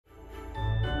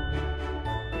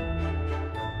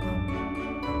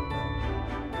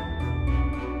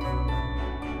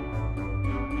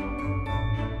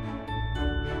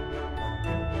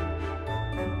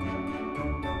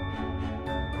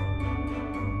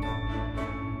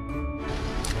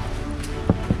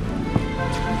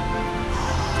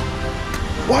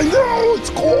Why no? It's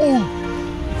cold.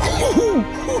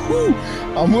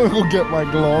 I'm gonna go get my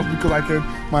gloves because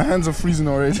my hands are freezing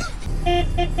already.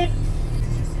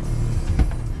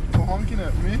 You're honking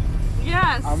at me?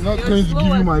 Yes. I'm not going to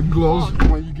give you my gloves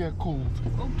when you get cold.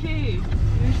 Okay.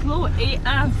 You're slow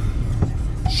AF.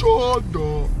 Shut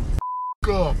the f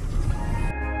up.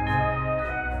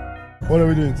 What are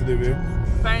we doing today, babe?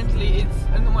 Apparently it's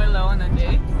an Leona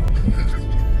day.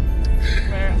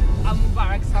 Where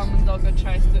Mubarak Salmon Dogger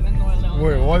tries to annoy Leona.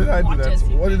 Wait, what did I do that?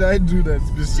 What did I do that's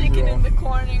pissing Chicken you in the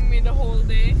corning me the whole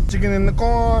day. Chicken in the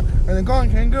corn and the corn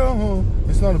can't go home.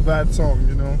 It's not a bad song,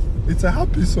 you know. It's a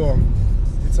happy song.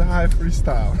 It's a high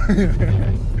freestyle.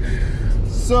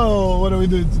 So, what are we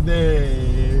doing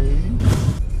today?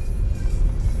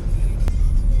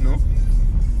 No?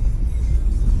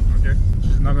 Okay.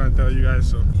 She's not gonna tell you guys,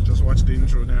 so just watch the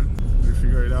intro then. We'll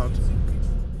figure it out.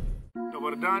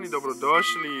 Dobar dan I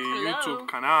dobrodošli YouTube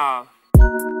kanal.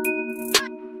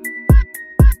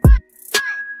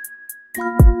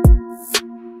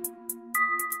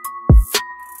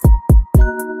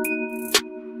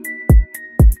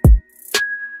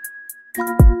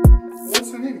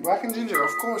 What's the name? Black and Ginger,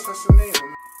 of course, that's the name.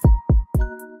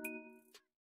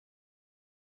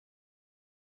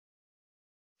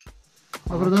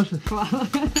 Dobrodošli.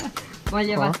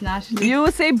 Bolje vas našli.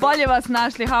 You say bolje vas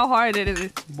našli, how hard it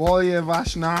is. Bolje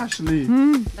vas našli.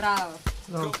 Bravo.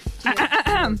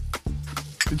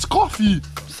 It's coffee.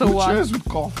 So Who what? cheers with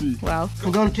coffee? Well,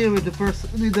 You don't chill with the person,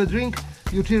 with the drink,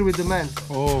 you chill with the man.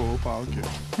 Oh, opa, okay.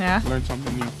 yeah. Learn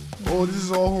something new. Oh, this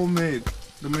is all homemade.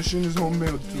 The machine is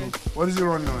homemade too. What is it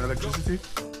running on? Electricity?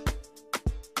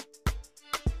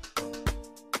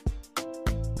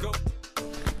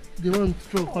 Do you want to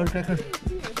throw firecrackers?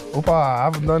 Opa, I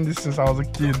haven't done this since I was a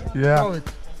kid. Yeah. Throw it.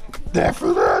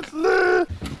 Definitely.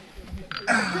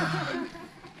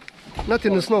 Not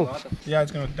in the snow. Yeah,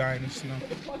 it's gonna die in the snow.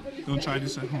 Don't try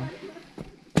this at home.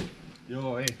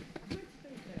 Jo, ej.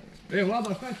 Ej,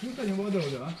 Vlada, šta je čutanje vode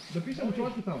ovdje, a? Da pišemo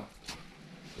čošku tamo.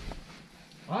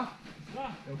 A?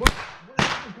 Da. Evo, bolje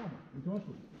tamo, u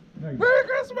čošku. Merry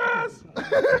Christmas!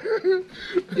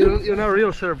 You're not a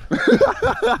real Serb.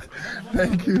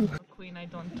 Thank you. Queen, I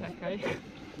don't check, right?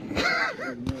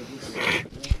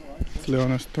 It's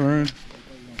Leona's turn.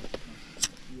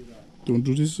 Don't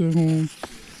do this at home.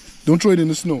 Don't throw it in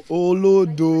the snow. Oh,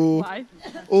 Lodo. Why?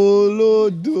 Oh,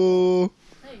 Lodo.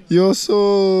 You're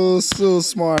so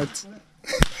smart.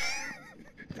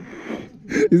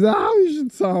 Is that how you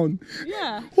should sound?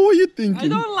 Yeah. What are you I thinking?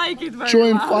 don't like it very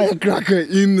Throwing loud. firecracker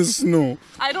in the snow.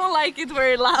 I don't like it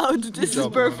very loud. This is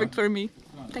job, perfect for me.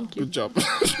 Thank you. Good job.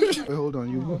 Wait, hold on,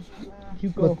 you go. You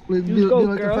go. Please You be go,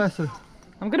 like girl. faster.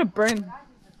 I'm gonna burn.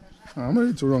 I'm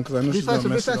ready to run because I know Be she's gonna faster,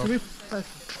 be mess it faster, be up.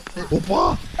 faster.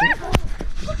 Opa!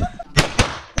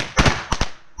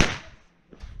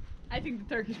 I think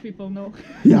the Turkish people know.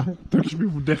 Yeah, Turkish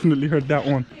people definitely heard that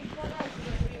one.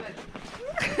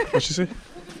 What'd she say?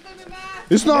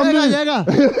 It's not me! Llega,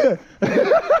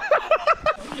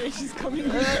 Okay, she's coming.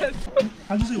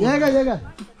 How'd you say llega.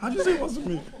 How'd you say it wasn't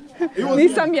me? It was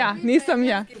Nisam ja, nisam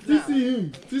ja.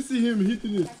 To see him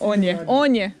hitting it. On je,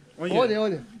 on je. Ovdje.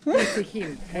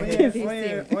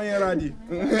 On je radi.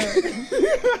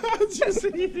 Just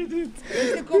hit it.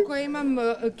 Znate koliko imam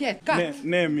kat?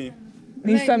 Ne mi.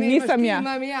 Nisam ja.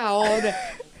 Imam ja ovdje.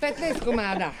 15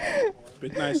 komada.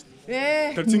 15.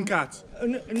 13 cats.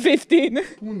 15.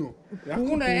 Puno.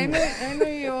 Puno, eno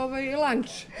i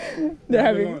lunch. They're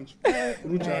having.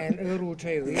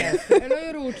 Ručaju, jeste. Eno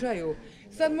i ručaju.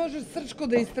 Sad možeš srčko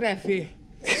da istrefi.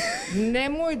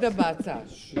 Nemoj da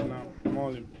bacaš.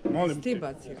 Molim. Ti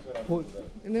bacio.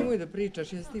 Nemoj da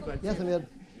pričaš, jesi ti bacio? Ja sam jedan.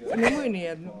 Nemoj ni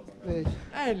jednu. Već.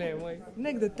 Aj nemoj.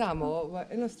 Negde tamo,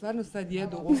 eno stvarno sad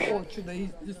jedu, hoću da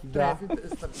istrefite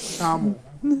srčko. Tamo.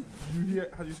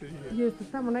 How'd you say here? Jeste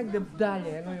tamo negde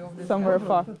dalje, eno i ovdje. Somewhere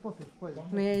far.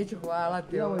 Neću, hvala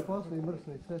ti. Ja ovaj posao i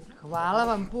mrsno i sve. Hvala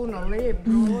vam puno,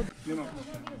 lijepo.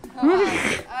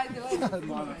 Ajde,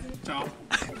 lepo. Ciao.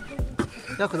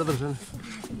 Jako dobar žena.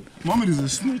 Mohammed is a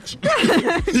snitch.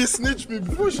 He snitched me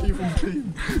before she even came.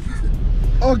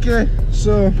 Okay,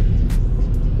 so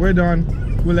we're done.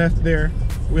 We left there.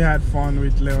 We had fun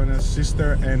with Leona's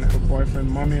sister and her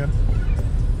boyfriend Momir.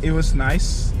 It was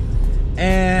nice.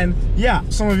 And yeah,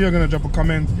 some of you are gonna drop a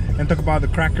comment and talk about the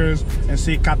crackers and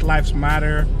say cat lives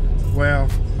matter. Well,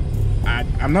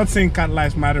 I'm not saying cat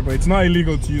lives matter, but it's not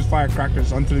illegal to use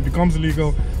firecrackers. Until it becomes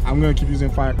illegal, I'm gonna keep using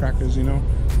firecrackers, you know.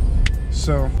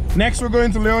 So next we're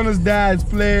going to Leona's dad's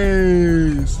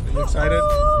place. You excited?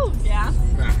 Yeah.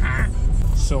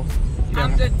 So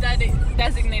I'm the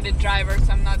designated driver,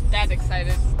 so I'm not that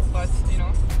excited, but you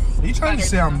know. Are you trying to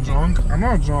say I'm drunk? I'm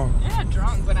not drunk. You're not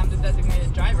drunk, but I'm the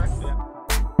designated driver.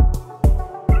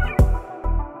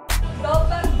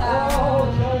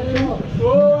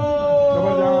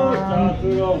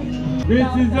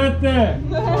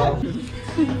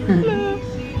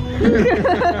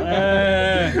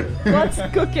 What's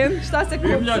cooking? Šta se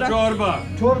kutra?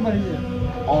 Čorba je.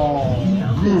 Oh,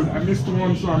 good. I missed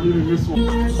one, so I'm eating this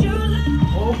one.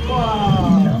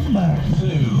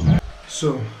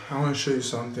 So, I want to show you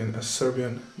something, a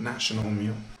Serbian national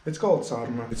meal. It's called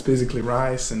sarma. It's basically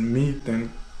rice and meat and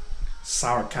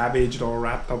sour cabbage all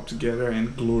wrapped up together,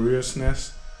 and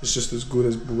gloriousness. It's just as good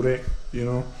as burek, you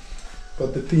know.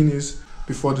 But the thing is,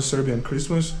 before the Serbian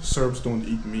Christmas, Serbs don't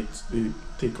eat meat. They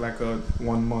take like a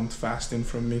 1 month fasting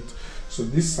from meat. So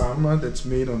this sarma that's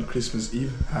made on Christmas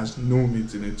Eve has no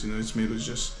meat in it, you know. It's made with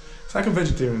just, it's like a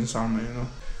vegetarian sarma, you know.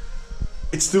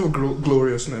 It's still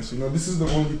gloriousness, you know. This is the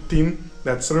only thing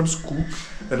that Serbs cook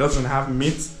that doesn't have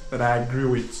meat that I agree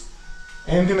with.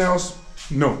 Anything else?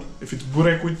 No. If it's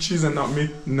burek with cheese and not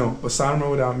meat, no. But sarma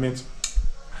without meat,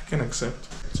 I can accept.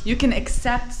 You can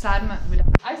accept sarma without...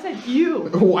 I said you!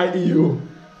 Why you?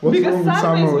 What's because wrong with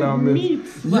sarma without meat?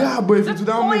 Yeah, but if it's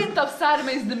without meat... The point of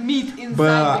sarma is the meat inside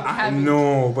but the cabbage.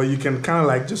 No, but you can kind of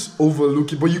like just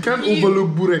overlook it. But you can't overlook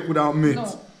burek without meat.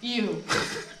 No, you.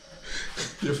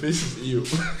 Your face is ew.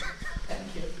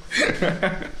 Thank you.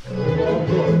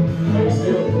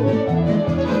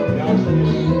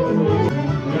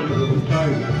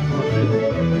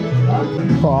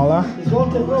 Hvala.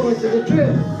 Izvolite, probajte da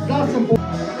čujem. Da sam po...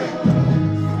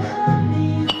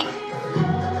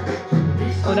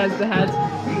 Oh, that's the head.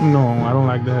 No, I don't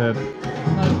like the head.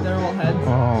 No, they're all heads.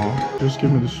 Oh, just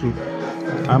give me the soup.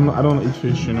 I don't eat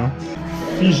fish, you know.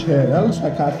 Fish head. That looks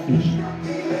like catfish.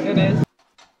 It is.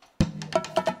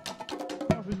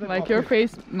 Like your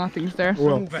face, nothing's there.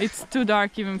 Well, it's too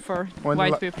dark even for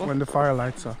white people. When the fire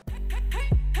lights up.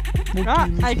 Ah,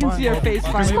 I can see your face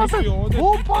fine.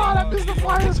 Opa, that is the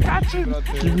fire's catching.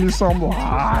 Give me some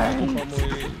wine.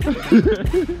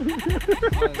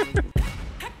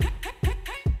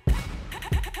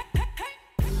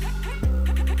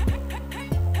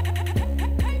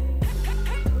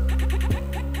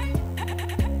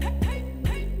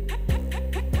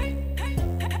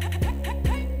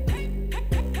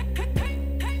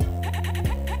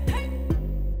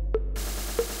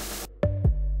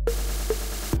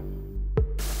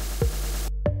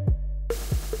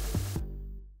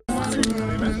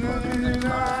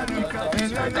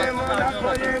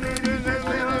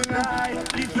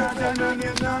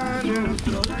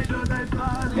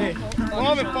 Hey,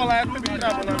 ove palete bi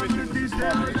trebalo biti.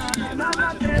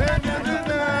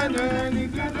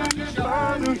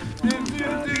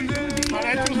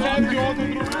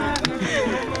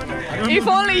 If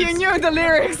only you knew the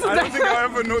lyrics. I don't think I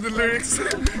ever know the lyrics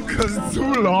because it's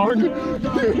too long.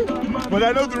 But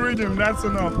I know the rhythm, that's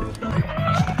enough.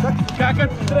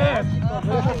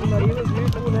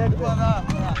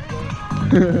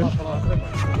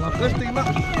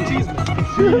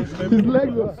 His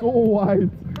legs are so wide.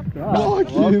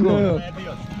 Fucking hell.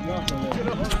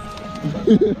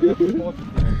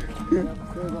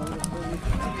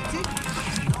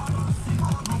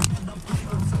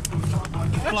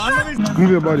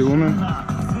 Move your body, woman.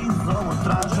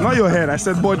 Not your head, I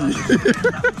said body. Give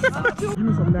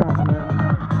me some dance, man.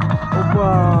 Opa!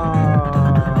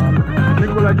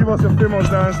 Nicola, give us a famous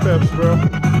dance steps, bro.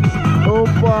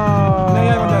 Opa!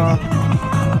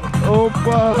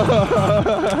 Opa!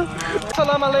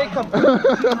 Salam alaikum.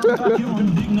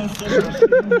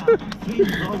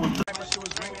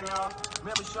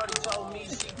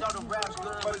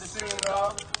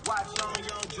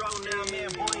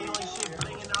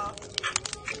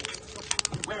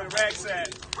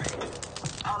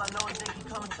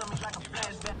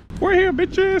 We're here,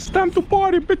 bitches. Time to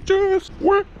party, bitches.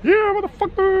 We're here,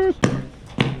 motherfuckers.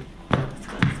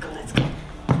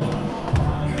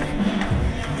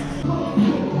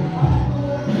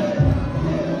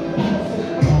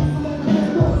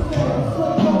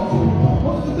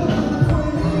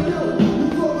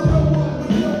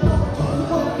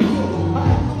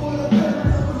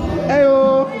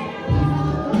 Heyo.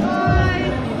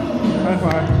 High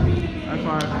five. High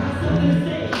five.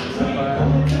 High five.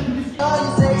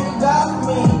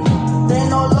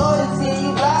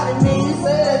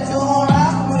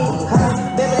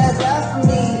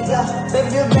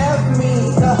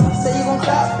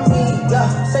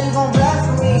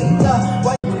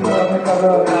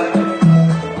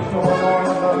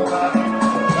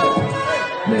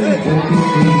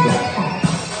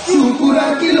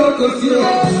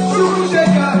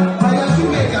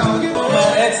 My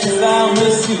ex since I don't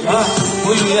miss you.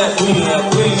 Where you at? Where you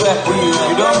at? Where you at? Where you at?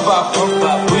 You don't bop, don't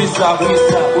bop. Where you stop? Where you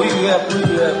stop? Where you at? Where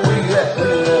you at? Where you at? Where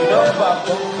you at? You don't bop,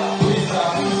 don't bop. Where you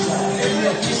stop? Where you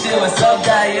stop? You say what's up,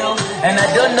 guy, yo? And I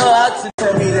don't know how to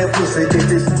tell me that pussy get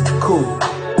this cool.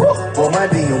 Boy, my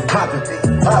DM poppin'.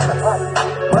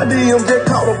 My DM just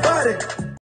caught a body.